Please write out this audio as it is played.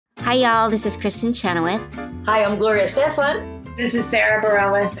Hi, y'all. This is Kristen Chenoweth. Hi, I'm Gloria Stefan. This is Sarah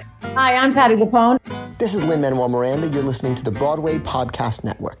Bareilles. Hi, I'm Patti LuPone. This is Lin-Manuel Miranda. You're listening to the Broadway Podcast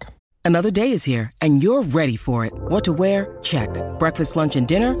Network. Another day is here, and you're ready for it. What to wear? Check. Breakfast, lunch, and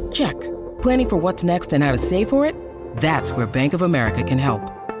dinner? Check. Planning for what's next and how to save for it? That's where Bank of America can help.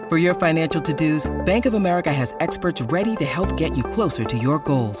 For your financial to-dos, Bank of America has experts ready to help get you closer to your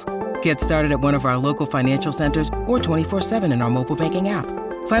goals. Get started at one of our local financial centers or 24/7 in our mobile banking app.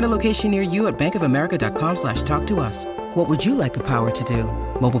 Find a location near you at bankofamerica.com/talktous. What would you like the power to do?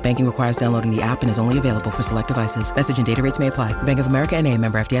 Mobile banking requires downloading the app and is only available for select devices. Message and data rates may apply. Bank of America N.A.,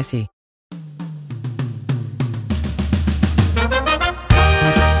 member FDIC.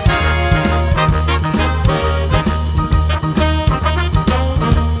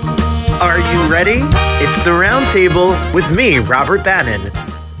 Are you ready? It's the Round Table with me, Robert Bannon.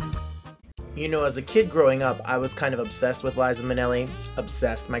 You know, as a kid growing up, I was kind of obsessed with Liza Minnelli.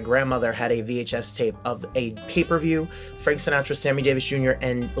 Obsessed. My grandmother had a VHS tape of a pay-per-view, Frank Sinatra, Sammy Davis Jr.,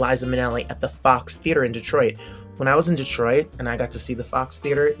 and Liza Minnelli at the Fox Theater in Detroit. When I was in Detroit and I got to see the Fox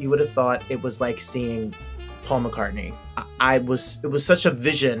Theater, you would have thought it was like seeing Paul McCartney. It was such a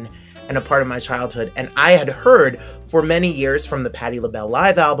vision and a part of my childhood. And I had heard for many years from the Patti LaBelle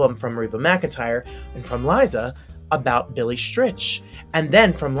live album, from Reba McEntire, and from Liza about Billy Stritch. And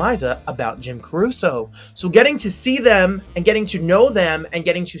then from Liza about Jim Caruso. So getting to see them and getting to know them and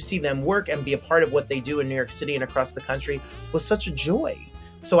getting to see them work and be a part of what they do in New York City and across the country was such a joy.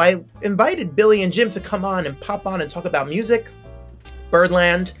 So I invited Billy and Jim to come on and pop on and talk about music,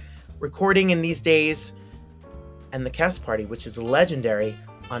 Birdland, recording in these days, and the cast party, which is legendary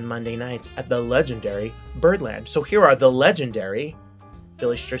on Monday nights at the legendary Birdland. So here are the legendary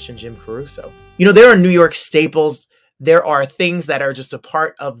Billy Stritch and Jim Caruso. You know, there are New York staples. There are things that are just a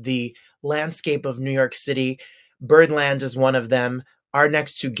part of the landscape of New York City. Birdland is one of them. Our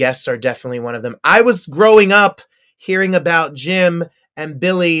next two guests are definitely one of them. I was growing up hearing about Jim and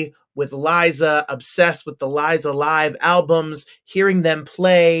Billy with Liza, obsessed with the Liza live albums, hearing them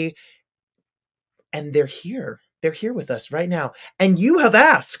play. And they're here. They're here with us right now. And you have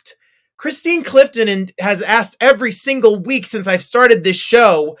asked. Christine Clifton has asked every single week since I've started this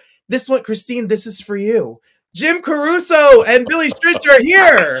show. This one, Christine, this is for you. Jim Caruso and Billy Stritch are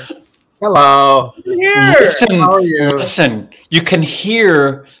here. Hello. Here. How are you? Listen, you can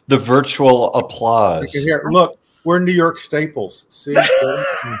hear the virtual applause. You can hear. Look, we're New York staples. See?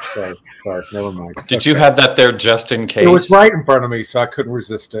 Sorry, never mind. Did you have that there just in case? It was right in front of me, so I couldn't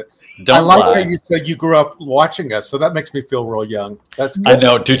resist it. Don't I like lie. how you said you grew up watching us, so that makes me feel real young. That's good. I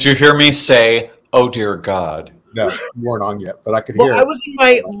know. Did you hear me say, "Oh dear God"? No, you weren't on yet, but I could hear. Well, I was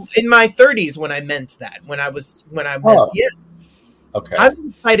in my 30s when I meant that. When I meant yes. Okay. I'm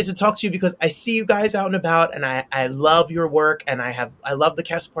excited to talk to you because I see you guys out and about, and I love your work, and I love the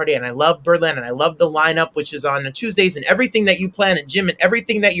cast party, and I love Birdland, and I love the lineup, which is on Tuesdays, and everything that you plan, and Jim, and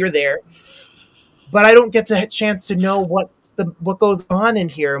everything that you're there. But I don't get a chance to know what goes on in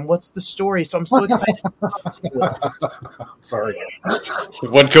here and what's the story. So I'm so excited to talk to you. Sorry.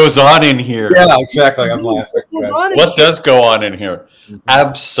 What goes on in here? Yeah, exactly. I'm laughing. What does go on in here?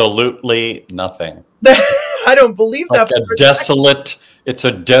 Absolutely nothing. I don't believe Like that. a desolate. It's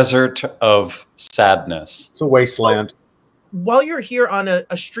a desert of sadness. It's a wasteland. While you're here on a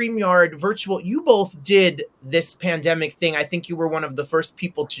StreamYard virtual, you both did this pandemic thing. I think you were one of the first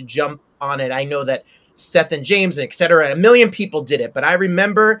people to jump on it. I know that Seth and James, et cetera, and a million people did it. But I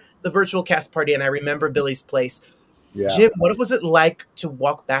remember the virtual cast party, and I remember Billy's place. Yeah. Jim, what was it like to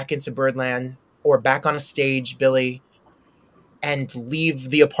walk back into Birdland or back on a stage, Billy, and leave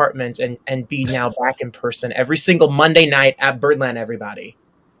the apartment and be now back in person every single Monday night at Birdland, everybody?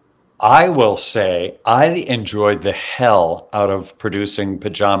 I will say I enjoyed the hell out of producing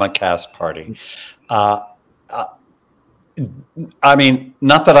Pajama Cast Party. I mean,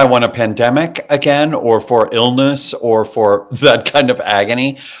 not that I want a pandemic again or for illness or for that kind of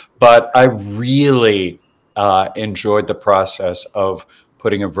agony, but I really enjoyed the process of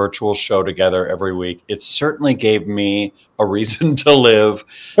putting a virtual show together every week. It certainly gave me a reason to live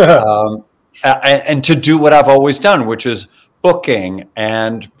and to do what I've always done, which is booking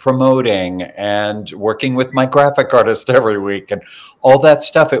and promoting and working with my graphic artist every week and all that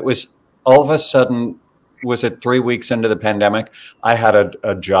stuff. It was all of a sudden, was it 3 weeks into the pandemic? I had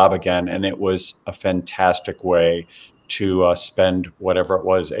a job again, and it was a fantastic way to spend whatever it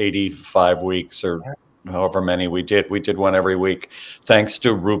was, 85 weeks or however many we did. We did one every week, thanks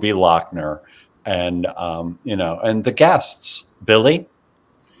to Ruby Lochner and, and the guests. Billy?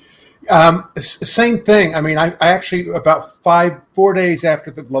 Same thing. I mean, I actually, about 4 days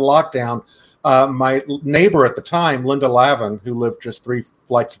after the lockdown, my neighbor at the time, Linda Lavin, who lived just 3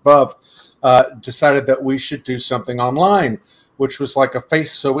 flights above, decided that we should do something online, which was like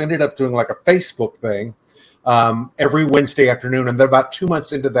so we ended up doing like a Facebook thing every Wednesday afternoon. And then about 2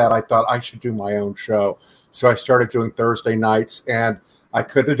 months into that, I thought I should do my own show. So I started doing Thursday nights, and I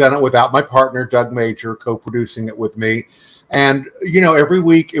couldn't have done it without my partner, Doug Major, co-producing it with me. And, every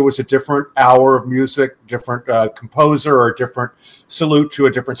week it was a different hour of music, different composer, or a different salute to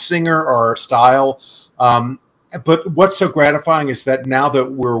a different singer or style. But what's so gratifying is that now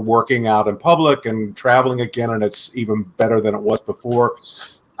that we're working out in public and traveling again, and it's even better than it was before,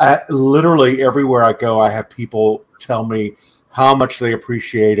 literally everywhere I go, I have people tell me how much they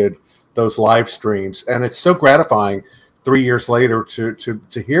appreciated those live streams. And it's so gratifying 3 years later to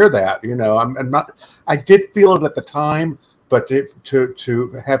hear that. I did feel it at the time, but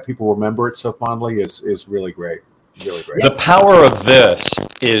to have people remember it so fondly is really great. Really great. The power of this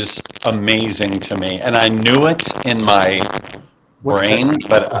is amazing to me, and I knew it in my brain,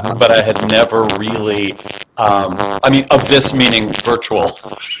 but I had never really. Of this meaning virtual.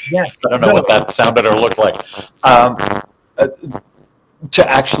 Yes. I don't know what that sounded or looked like. To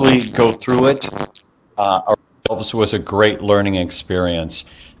actually go through it ourselves was a great learning experience,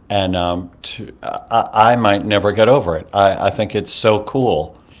 and I might never get over it. I think it's so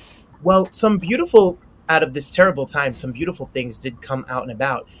cool. Well, out of this terrible time, some beautiful things did come out and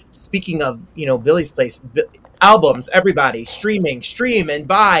about. Speaking of, Billy's Place, albums, everybody, stream and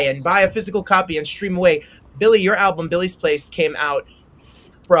buy a physical copy and stream away. Billy, your album, Billy's Place, came out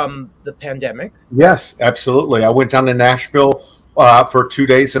from the pandemic. Yes, absolutely. I went down to Nashville for 2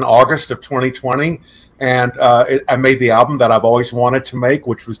 days in August of 2020, and I made the album that I've always wanted to make,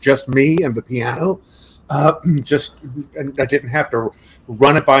 which was just me and the piano. And I didn't have to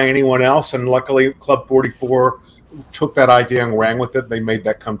run it by anyone else. And luckily, Club 44 took that idea and ran with it. They made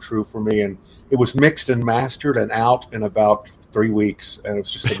that come true for me. And it was mixed and mastered and out in about 3 weeks. And it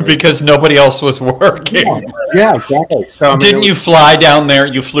was just amazing. Because nobody else was working. Yeah, exactly. So, didn't you fly down there?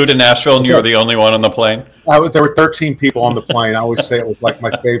 You flew to Nashville and you were the only one on the plane? There were 13 people on the plane. I always say it was like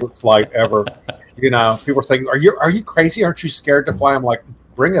my favorite flight ever. People are saying, are you crazy? Aren't you scared to fly? I'm like,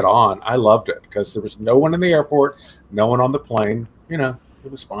 bring it on. I loved it because there was no one in the airport, no one on the plane. It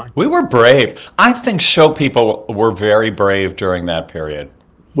was fine. We were brave. I think show people were very brave during that period.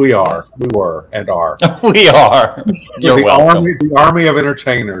 We were, and are. We are. You're welcome. The army of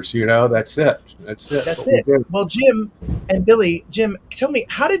entertainers, that's it. That's it. Well, Jim and Billy, tell me,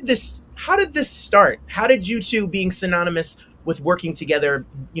 how did this start? How did you two, being synonymous with working together,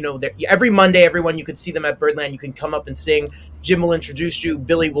 every Monday, everyone, you could see them at Birdland, you can come up and sing. Jim will introduce you.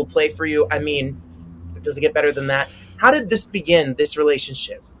 Billy will play for you. I mean, does it get better than that? How did this begin, this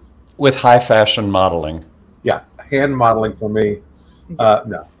relationship? With high fashion modeling. Yeah, hand modeling for me.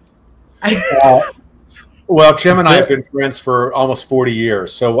 No. Well, Jim and I have been friends for almost 40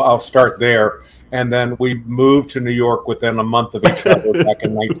 years, so I'll start there. And then we moved to New York within a month of each other back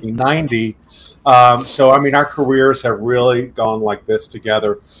in 1990. Our careers have really gone like this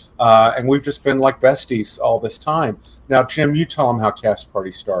together. And we've just been like besties all this time. Now, Jim, you tell them how Cast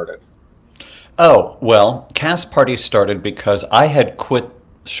Party started. Oh, well, Cast Party started because I had quit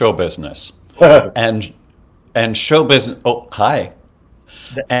show business. and show business,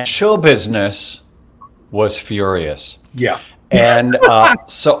 And show business was furious. Yeah. And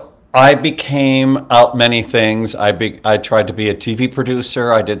so I became out many things. I tried to be a TV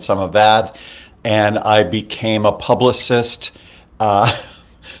producer. I did some of that. And I became a publicist,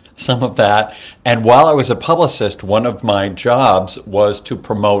 some of that. And while I was a publicist, one of my jobs was to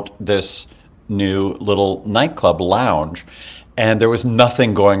promote this new little nightclub lounge. And there was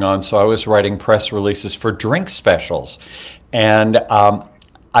nothing going on, so I was writing press releases for drink specials. And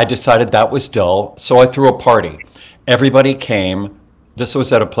I decided that was dull, so I threw a party. Everybody came. This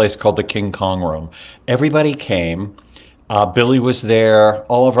was at a place called the King Kong Room. Everybody came. Billy was there,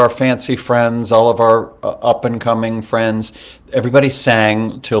 all of our fancy friends, all of our up-and-coming friends. Everybody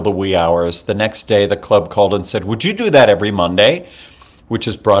sang till the wee hours. The next day, the club called and said, would you do that every Monday, which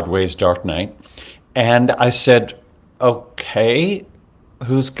is Broadway's Dark Night? And I said, okay,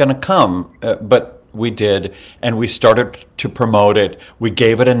 who's going to come? But we did, and we started to promote it. We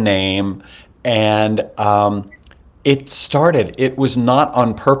gave it a name, and it started. It was not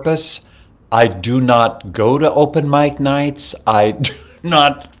on purpose. I do not go to open mic nights. I do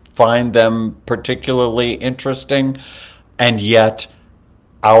not find them particularly interesting. And yet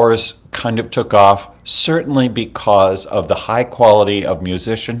ours kind of took off, certainly because of the high quality of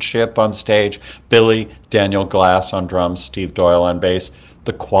musicianship on stage. Billy, Daniel Glass on drums, Steve Doyle on bass.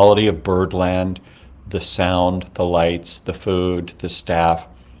 The quality of Birdland, the sound, the lights, the food, the staff.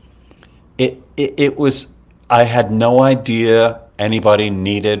 it was, I had no idea anybody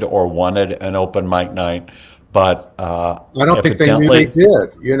needed or wanted an open mic night, but I don't think they knew they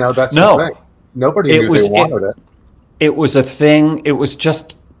did. You know, that's the thing. Nobody knew they wanted it. It was a thing. It was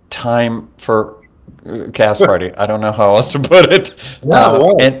just time for cast party. I don't know how else to put it.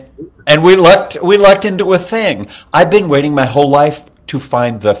 And we lucked into a thing. I've been waiting my whole life to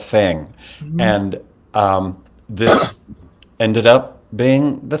find the thing, and this ended up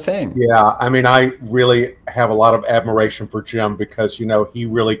being the thing. Yeah, I mean, I really have a lot of admiration for Jim because, you know, he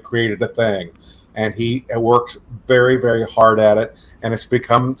really created a thing, and he works very, very hard at it, and it's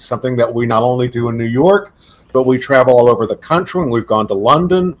become something that we not only do in New York, but we travel all over the country, and we've gone to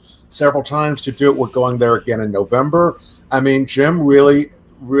London several times to do it. We're going there again in November. I mean, Jim really,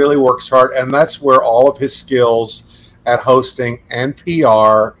 really works hard, and that's where all of his skills at hosting and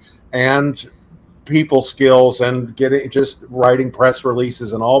PR and people skills and just writing press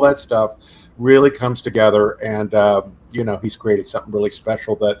releases and all that stuff really comes together. And, you know, he's created something really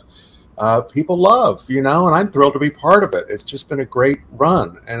special that people love, you know, and I'm thrilled to be part of it. It's just been a great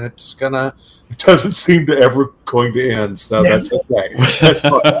run, and it doesn't seem to ever going to end. So that's okay. That's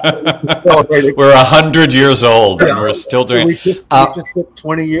fine. We're 100 years old and we're still doing we just hit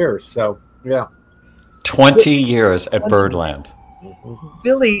 20 years. So yeah. 20 years at Birdland.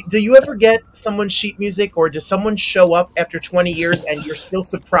 Billy, do you ever get someone's sheet music, or does someone show up after 20 years and you're still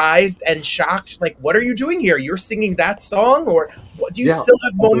surprised and shocked? Like, what are you doing here? You're singing that song? Or do you still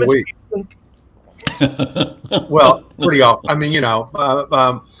have moments where you think... Well, pretty often. I mean, you know,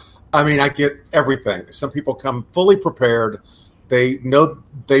 I get everything. Some people come fully prepared. They know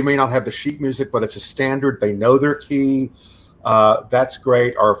they may not have the sheet music, but it's a standard. They know their key. That's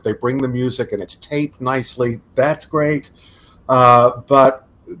great. Or if they bring the music and it's taped nicely, that's great. But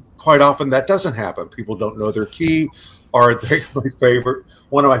quite often that doesn't happen. People don't know their key. Or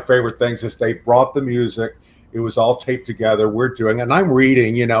one of my favorite things is they brought the music. It was all taped together. We're doing, and I'm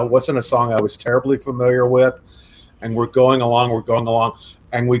reading, you know, it wasn't a song I was terribly familiar with. And we're going along,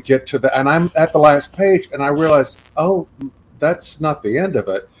 and we get to and I'm at the last page, and I realize, oh, that's not the end of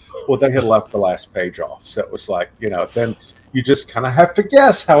it. Well, they had left the last page off. So it was like, you know, then you just kind of have to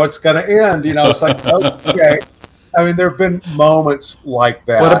guess how it's going to end. You know, it's like, okay. I mean, there have been moments like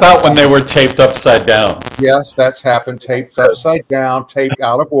that. What about when they were taped upside down? Yes, that's happened. Taped upside down, taped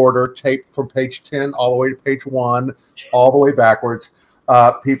out of order, taped from page 10 all the way to page 1, all the way backwards.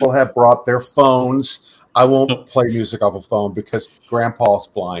 People have brought their phones. I won't play music off a phone because Grandpa's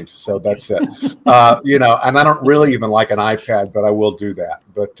blind, so that's it. You know, and I don't really even like an iPad, but I will do that.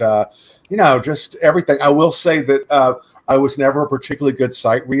 But, you know, just everything. I will say that I was never a particularly good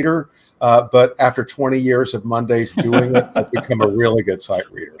sight reader. But after 20 years of Mondays doing it, I've become a really good sight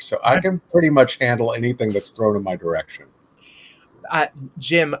reader. So I can pretty much handle anything that's thrown in my direction.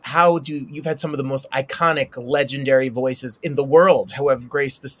 Jim, you've had some of the most iconic, legendary voices in the world who have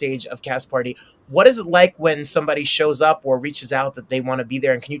graced the stage of Cast Party. What is it like when somebody shows up or reaches out that they want to be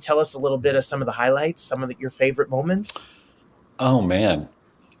there? And can you tell us a little bit of some of the highlights, some of your favorite moments? Oh, man.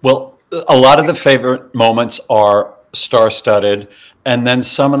 Well, a lot of the favorite moments are star-studded, and then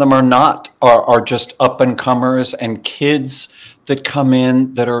some of them are not, are just up-and-comers and kids that come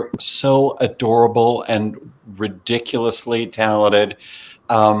in that are so adorable and ridiculously talented.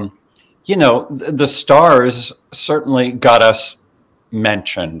 You know, the stars certainly got us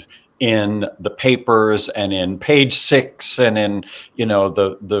mentioned in the papers and in Page Six and in, you know,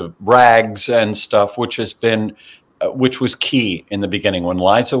 the rags and stuff, which was key in the beginning. When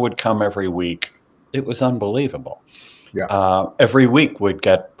Liza would come every week, it was unbelievable. Yeah. Every week we'd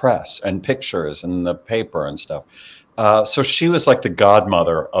get press and pictures in the paper and stuff. So she was like the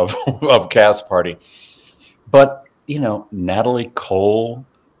godmother of Cast Party. But, you know, Natalie Cole,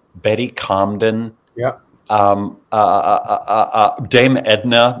 Betty Comden, Dame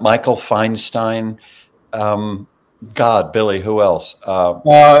Edna, Michael Feinstein, Billy, who else?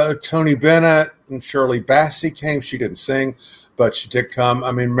 Tony Bennett and Shirley Bassey came. She didn't sing, but she did come.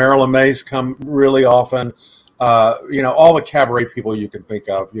 I mean, Marilyn Mays come really often. You know, all the cabaret people you can think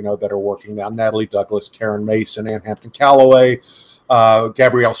of, you know, that are working now. Natalie Douglas, Karen Mason, Ann Hampton Calloway,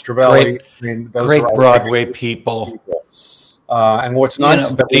 Gabrielle Stravelli. Those great are Broadway people. And what's nice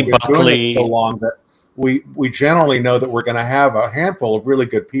is that we've been doing it so long that we generally know that we're going to have a handful of really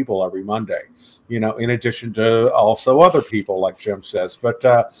good people every Monday, you know, in addition to also other people, like Jim says. But,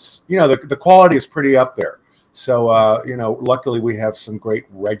 you know, the quality is pretty up there. So, you know, luckily we have some great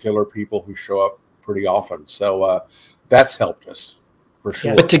regular people who show up pretty often. So that's helped us for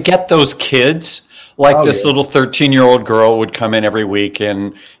sure. But to get those kids, like this little 13-year-old girl would come in every week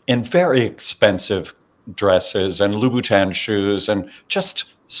in very expensive dresses and Louboutin shoes and just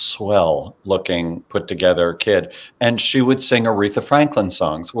swell looking, put together kid. And she would sing Aretha Franklin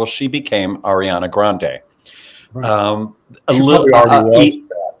songs. Well, she became Ariana Grande. Right. A She little, probably already was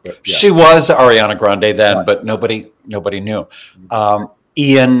that, but yeah. She was Ariana Grande then, Right. but nobody knew.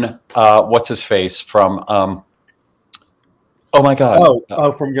 Ian, what's his face from, oh my God.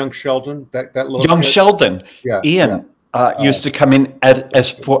 From Young Sheldon, that little Young kid? Sheldon. Yeah. Ian used to come in as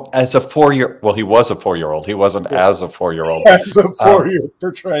a 4-year. Well, he was a 4-year-old. He wasn't as a 4-year-old. As a 4-year,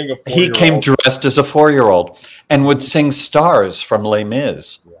 portraying a 4-year-old. He came dressed as a 4-year-old and would sing Stars from Les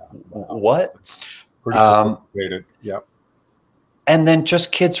Mis. Yeah. Wow. What? Pretty sophisticated. Yeah. And then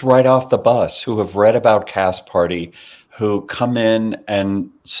just kids right off the bus who have read about Cast Party, who come in and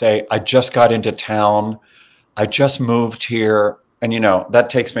say, I just got into town. I just moved here. And, that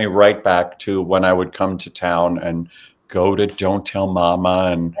takes me right back to when I would come to town and go to Don't Tell Mama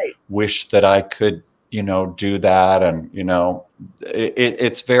and wish that I could, do that. And,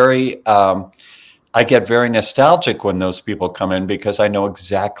 it's very, I get very nostalgic when those people come in because I know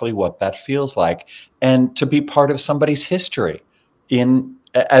exactly what that feels like. And to be part of somebody's history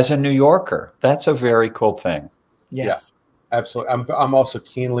as a New Yorker, that's a very cool thing. Yes, yeah, absolutely. I'm also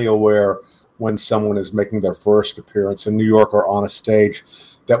keenly aware when someone is making their first appearance in New York or on a stage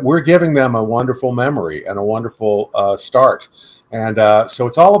that we're giving them a wonderful memory and a wonderful start. And so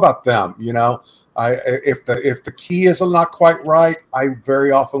it's all about them, if the key is not quite right, I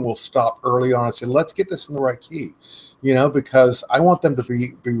very often will stop early on and say, let's get this in the right key, because I want them to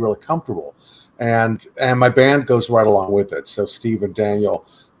be really comfortable. And my band goes right along with it. So Steve and Daniel,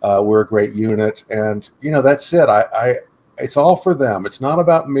 we're a great unit. And, that's it. It's all for them. It's not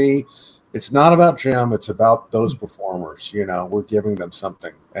about me. It's not about Jim. It's about those performers. We're giving them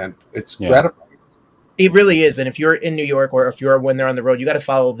something. And it's gratifying. It really is. And if you're in New York or if you're when they're on the road, you got to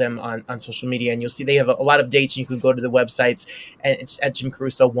follow them on social media, and you'll see they have a lot of dates. You can go to the websites, and it's at Jim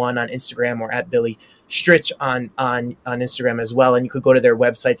Caruso 1 on Instagram or at Billy Stritch on Instagram as well. And you could go to their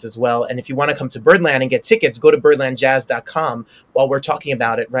websites as well. And if you want to come to Birdland and get tickets, go to birdlandjazz.com while we're talking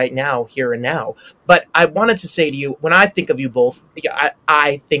about it right now, here and now. But I wanted to say to you, when I think of you both,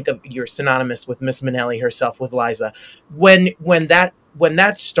 I think of you're synonymous with Miss Minnelli herself, with Liza. When that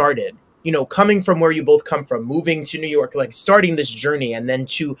started, coming from where you both come from, moving to New York, like starting this journey, and then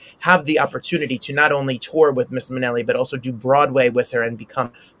to have the opportunity to not only tour with Miss Minnelli, but also do Broadway with her and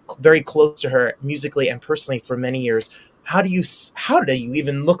become very close to her musically and personally for many years. How do you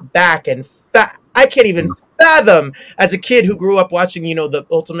even look back and I can't even fathom, as a kid who grew up watching, the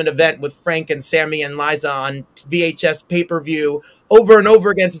Ultimate Event with Frank and Sammy and Liza on VHS pay-per-view over and over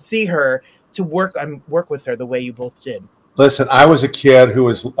again, to see her, to work with her the way you both did. Listen, I was a kid who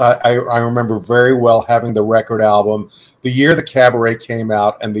was, I remember very well having the record album, the year the Cabaret came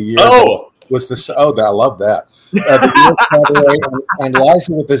out, and the year was I love that. The year Cabaret and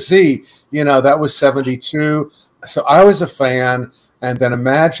Liza with the Z, that was 72. So I was a fan. And then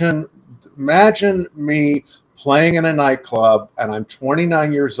imagine me playing in a nightclub, and I'm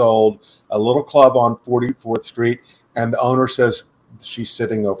 29 years old, a little club on 44th Street, and the owner says, she's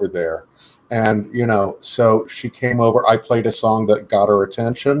sitting over there. And, so she came over. I played a song that got her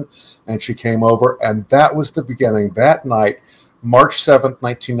attention, and she came over. And that was the beginning. That night, March 7th,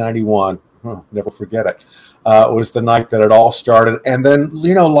 1991, never forget it, was the night that it all started. And then,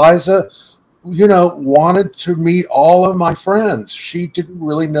 Liza, wanted to meet all of my friends. She didn't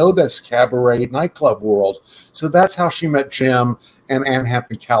really know this Cabaret nightclub world. So that's how she met Jim and Anne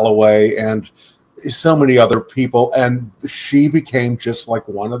Hampton Calloway and so many other people. And she became just like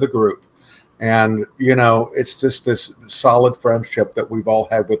one of the group. And, it's just this solid friendship that we've all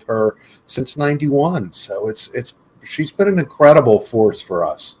had with her since 91. So she's been an incredible force for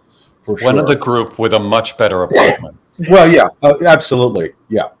us, for sure. One of the group with a much better apartment. Well, yeah, absolutely.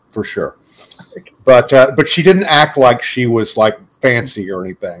 Yeah, for sure. But she didn't act like she was like fancy or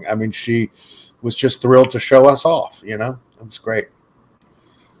anything. I mean, she was just thrilled to show us off, It was great.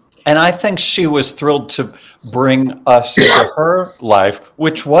 And I think she was thrilled to bring us to her life,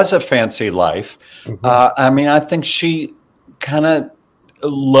 which was a fancy life. Mm-hmm. I think she kind of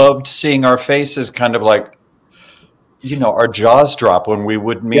loved seeing our faces, kind of like, our jaws drop when we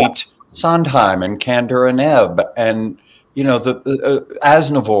would meet Sondheim and Kander and Ebb and, the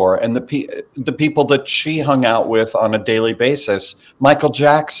Aznavour and the people that she hung out with on a daily basis, Michael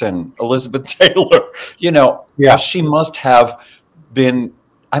Jackson, Elizabeth Taylor, she must have been.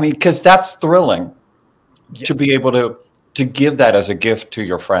 Because that's thrilling to be able to give that as a gift to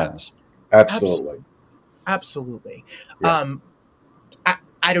your friends. Absolutely. Yeah.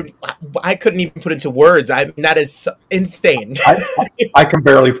 I couldn't even put into words. That is insane. I can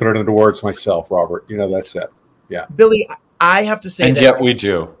barely put it into words myself, Robert. That's it. Yeah. Billy, I have to say and that, yet we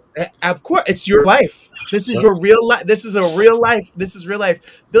do. of course, it's your life. This is your real life. This is a real life. This is real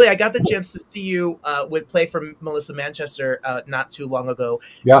life. Billy, I got the chance to see you with play from Melissa Manchester not too long ago.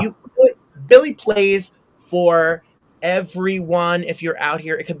 Yeah. Billy plays for everyone. If you're out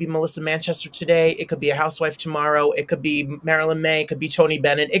here, it could be Melissa Manchester today. It could be a housewife tomorrow. It could be Marilyn May. It could be Tony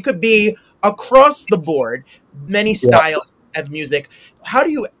Bennett. It could be across the board, many styles of music. How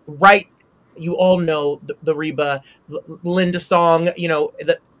do you write? You all know the Reba Linda song. You know,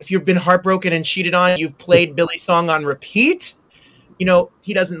 if you've been heartbroken and cheated on, you've played Billy's song on repeat. You know,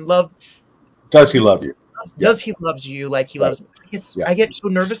 he doesn't love. Does he love you? Does he love you like he loves me? I get so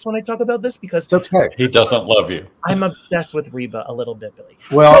nervous when I talk about this because It's okay. He doesn't love you. I'm obsessed with Reba a little bit, Billy.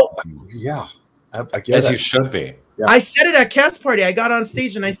 Well, yeah, I get As it. you should be. Yeah. I said it at Cat's Party. I got on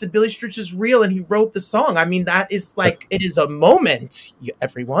stage and I said, Billy Stritch is real, and he wrote the song. I mean, that is like, it is a moment,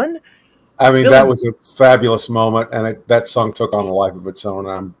 everyone. I mean, Billy, that was a fabulous moment, and that song took on a life of its own,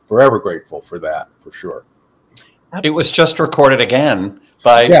 and I'm forever grateful for that, for sure. It was just recorded again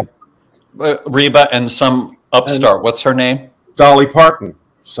by Reba and some upstart. What's her name? Dolly Parton,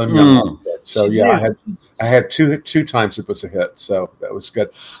 some young hit. So yeah, I had two times it was a hit, so that was good.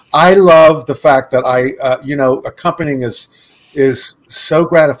 I love the fact that accompanying is so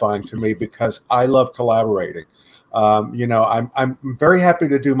gratifying to me because I love collaborating. I'm very happy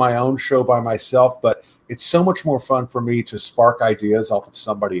to do my own show by myself, but it's so much more fun for me to spark ideas off of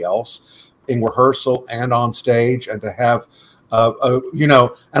somebody else in rehearsal and on stage, and to have,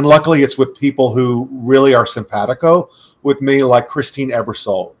 and luckily it's with people who really are simpatico with me, like Christine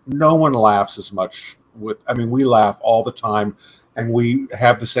Ebersole. No one laughs as much we laugh all the time, and we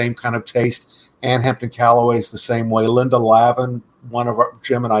have the same kind of taste. Ann Hampton Calloway's the same way. Linda Lavin, one of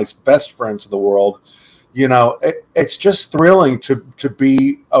Jim and I's best friends in the world. You know, it's just thrilling to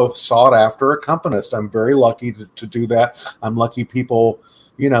be a sought after accompanist. I'm very lucky to do that. I'm lucky people,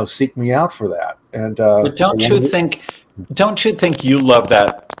 seek me out for that. And but don't you think you love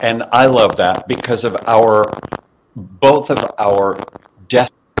that and I love that because of both of our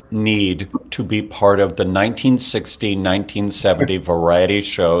desperate need to be part of the 1960, 1970 variety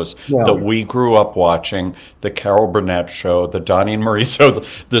shows that we grew up watching, the Carol Burnett show, the Donnie and Marie show,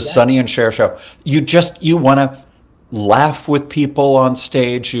 the Sonny and Cher show. You want to laugh with people on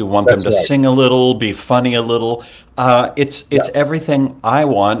stage. You want them to sing a little, be funny a little. It's everything I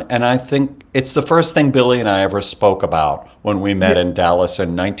want, and I think it's the first thing Billy and I ever spoke about when we met in Dallas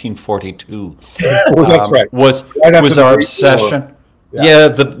in 1942. That's right. Was our obsession. Yeah,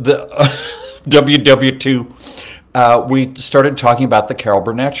 the WW2. We started talking about the Carol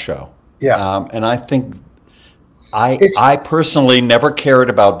Burnett show. Yeah, and I think I personally never cared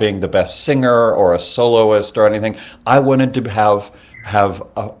about being the best singer or a soloist or anything. I wanted to have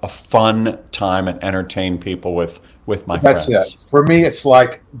a fun time and entertain people with my friends. That's it. For me, it's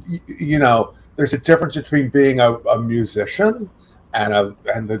like, there's a difference between being a musician and a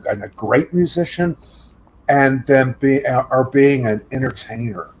great musician, and then being an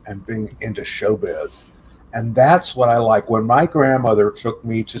entertainer and being into showbiz. And that's what I like. When my grandmother took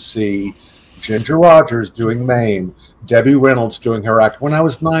me to see Ginger Rogers doing Mame, Debbie Reynolds doing her act, when I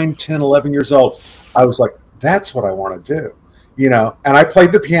was 9, 10, 11 years old, I was like, that's what I want to do. And I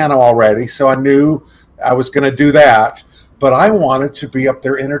played the piano already, so I knew I was going to do that. But I wanted to be up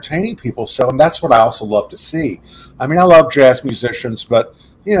there entertaining people. And that's what I also love to see. I mean, I love jazz musicians, but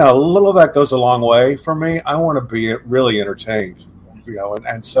a little of that goes a long way for me. I want to be really entertained,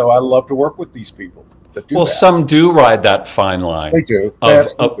 and so I love to work with these people that do that. Some do ride that fine line. They do.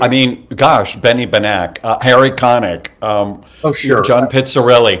 I mean, gosh, Benny Benack, Harry Connick, John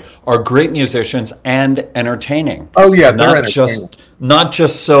Pizzarelli are great musicians and entertaining. Oh yeah, they're entertaining. Not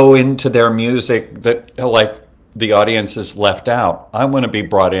just so into their music that the audience is left out. I want to be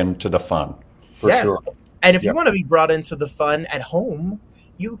brought into the fun. For sure. And if you want to be brought into the fun at home,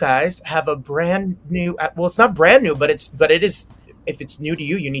 you guys have a brand new, well, it's not brand new, but it is, if it's new to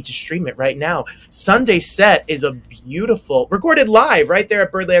you, you need to stream it right now. Sunday Set is a beautiful, recorded live right there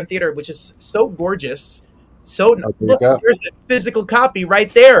at Birdland Theater, which is so gorgeous. So look, there's the physical copy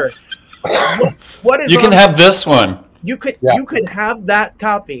right there. What is you can have this one. You could have that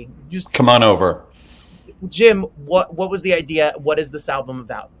copy. Just come on over. Jim, what was the idea? What is this album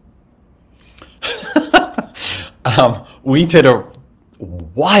about? We did a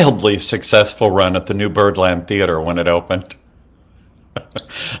wildly successful run at the new Birdland Theater when it opened.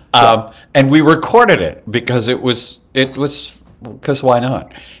 And we recorded it because because why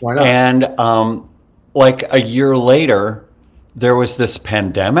not? Why not? And like a year later, there was this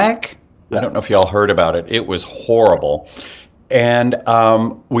pandemic. I don't know if y'all heard about it. It was horrible. and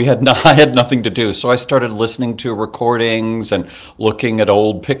I had nothing to do, so I started listening to recordings and looking at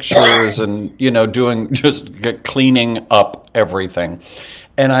old pictures, and cleaning up everything.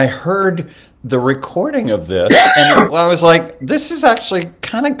 And I heard the recording of this, and I was like, "This is actually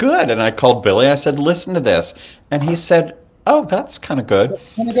kind of good." And I called Billy. I said, "Listen to this," and he said, "Oh, that's kind of good."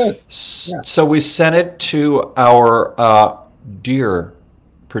 Kind of good. Yeah. So we sent it to our dear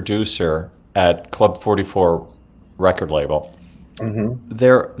producer at Club 44 record label. Mm-hmm.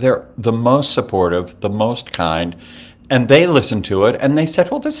 They're the most supportive, the most kind, and they listened to it and they said,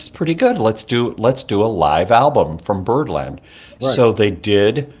 "Well, this is pretty good. Let's do a live album from Birdland." Right. So they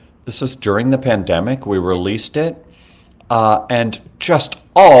did. This was during the pandemic. We released it, and just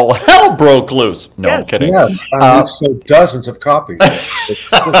all hell broke loose. No, I'm kidding. Yes, we sold dozens of copies.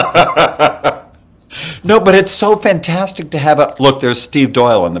 No, but it's so fantastic to have a look. There's Steve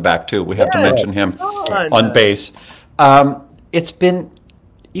Doyle in the back too. We have to mention him on bass. It's been,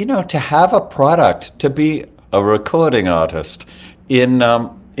 to have a product, to be a recording artist in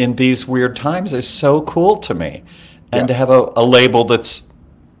these weird times is so cool to me, and to have a label that's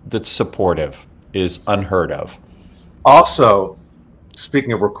supportive is unheard of. Also,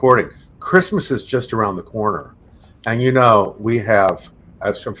 speaking of recording, Christmas is just around the corner, and we have.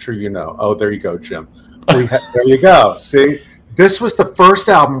 I'm sure you know. Oh, there you go, Jim. There you go. See, this was the first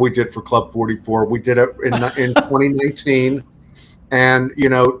album we did for Club 44. We did it in 2019, and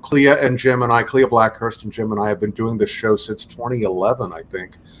Clea Blackhurst and Jim and I have been doing this show since 2011, I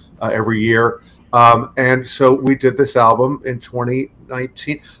think, every year. And so we did this album in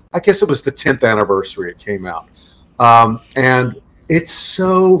 2019. I guess it was the 10th anniversary it came out, and it's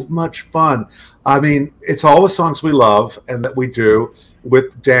so much fun. I mean, it's all the songs we love and that we do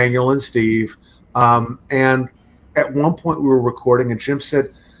with Daniel and Steve. And at one point we were recording and Jim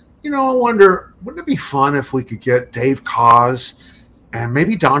said, I wonder, wouldn't it be fun if we could get Dave Koz and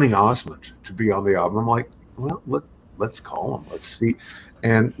maybe Donny Osmond to be on the album? I'm like, well, let's call them. Let's see.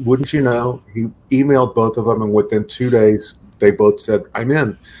 And wouldn't you know, he emailed both of them, and within 2 days, they both said, I'm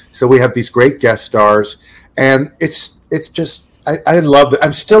in. So we have these great guest stars, and it's just, I love it.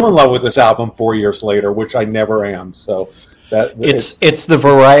 I'm still in love with this album 4 years later, which I never am. So it's the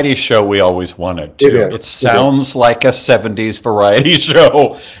variety show we always wanted to. It sounds like a 70s variety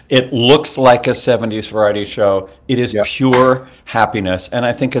show. It looks like a 70s variety show. It is pure happiness. And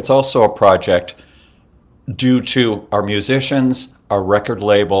I think it's also a project due to our musicians, our record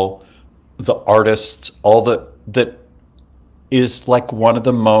label, the artists, all that is like one of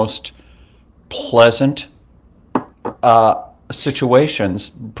the most pleasant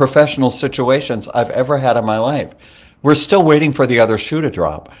professional situations I've ever had in my life. We're still waiting for the other shoe to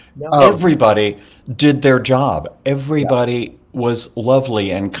drop. Everybody did their job. Everybody was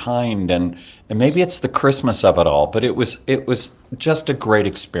lovely and kind, and maybe it's the Christmas of it all, but it was just a great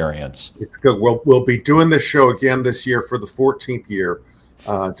experience. It's good. We'll be doing this show again this year for the 14th year,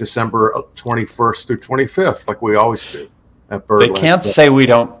 December 21st through 25th, like we always do at Birdland. They can't say we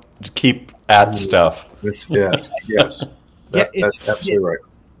don't keep at stuff. Yes. That's absolutely right.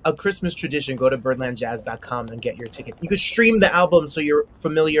 A Christmas tradition. Go to birdlandjazz.com and get your tickets. You could stream the album so you're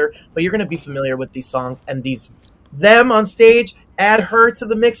familiar, but you're going to be familiar with these songs and them on stage. Add her to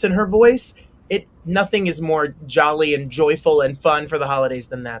the mix and her voice. Nothing is more jolly and joyful and fun for the holidays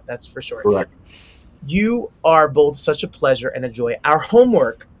than that. That's for sure. Correct. You are both such a pleasure and a joy. Our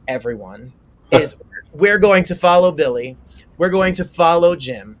homework, everyone, is we're going to follow Billy. We're going to follow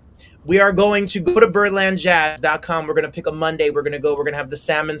Jim. We are going to go to birdlandjazz.com. We're going to pick a Monday. We're going to have the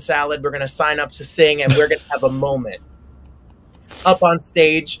salmon salad. We're going to sign up to sing, and we're going to have a moment up on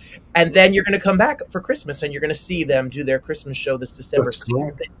stage. And then you're going to come back for Christmas, and you're going to see them do their Christmas show this December.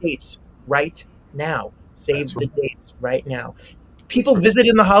 Save the dates right now. Save the dates right now. People visit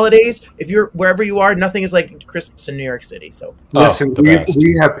in the holidays. If you're wherever you are, nothing is like Christmas in New York City. So listen,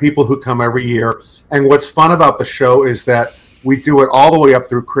 we have people who come every year. And what's fun about the show is that we do it all the way up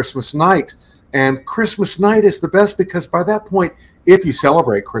through Christmas night. And Christmas night is the best because by that point, if you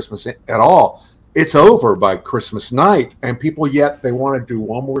celebrate Christmas at all, it's over by Christmas night. And people they want to do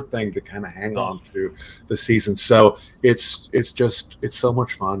one more thing to kind of hang on to the season. So it's so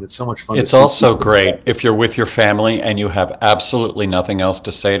much fun. It's so much fun. It's also great if you're with your family and you have absolutely nothing else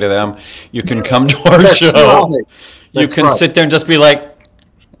to say to them. You can come to our show. Right. You can sit there and just be like,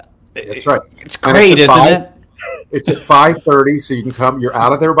 that's right. It's great, isn't it? It's at 5:30, so you can come. You're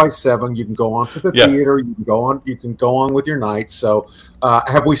out of there by 7. You can go on to the theater. You can go on with your night. So,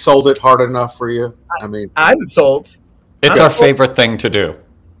 have we sold it hard enough for you? I mean, I'm sold. It's our favorite thing to do.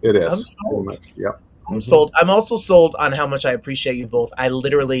 It is. I'm sold. Yep. I'm sold. I'm also sold on how much I appreciate you both. I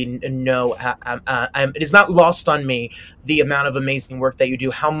literally know it is not lost on me the amount of amazing work that you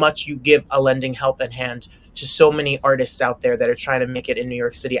do, how much you give a lending helping hand to so many artists out there that are trying to make it in New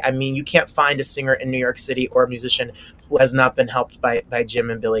York City. I mean, you can't find a singer in New York City or a musician who has not been helped by Jim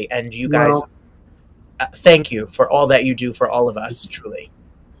and Billy. And you guys, thank you for all that you do for all of us, truly.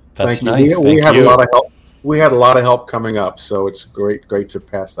 That's Thank nice. you. We had a lot of help. We had a lot of help coming up, so it's great to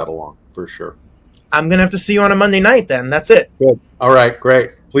pass that along for sure. I'm gonna have to see you on a Monday night then. That's it. Good. All right,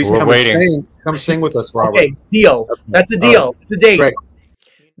 great. Please We're come waiting. and sing. Come sing with us, Robert. Okay, deal. That's a deal. It's a date. Great.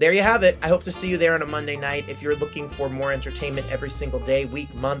 There you have it. I hope to see you there on a Monday night. If you're looking for more entertainment every single day,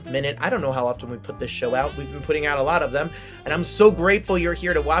 week, month, minute, I don't know how often we put this show out. We've been putting out a lot of them, and I'm so grateful you're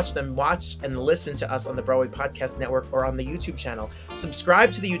here to watch them. Watch and listen to us on the Broadway Podcast Network or on the YouTube channel.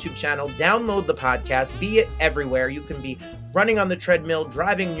 Subscribe to the YouTube channel. Download the podcast. Be it everywhere. You can be running on the treadmill,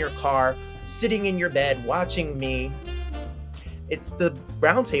 driving in your car, sitting in your bed, watching me. It's the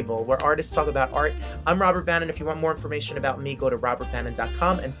Roundtable where artists talk about art. I'm Robert Bannon. If you want more information about me, go to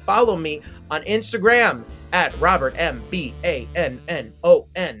robertbannon.com and follow me on Instagram at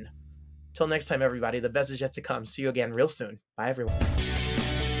RobertMBANNON. Till next time, everybody, the best is yet to come. See you again real soon. Bye, everyone.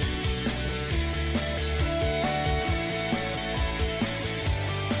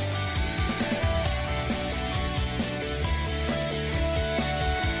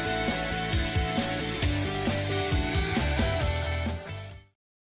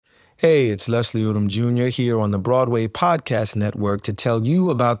 Hey, it's Leslie Odom Jr. here on the Broadway Podcast Network to tell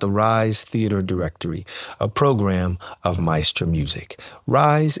you about the Rise Theater Directory, a program of Maestro Music.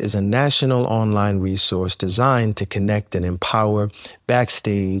 Rise is a national online resource designed to connect and empower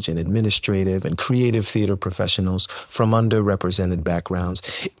backstage and administrative and creative theater professionals from underrepresented backgrounds.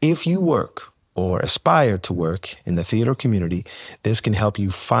 If you work or aspire to work in the theater community, this can help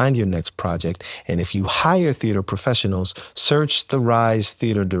you find your next project. And if you hire theater professionals, search the Rise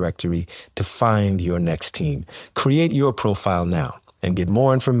Theater Directory to find your next team. Create your profile now and get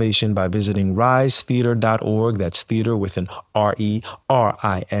more information by visiting risetheater.org. That's theater with an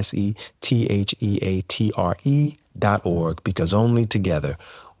RERISETHEATRE.org, because only together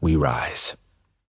we rise.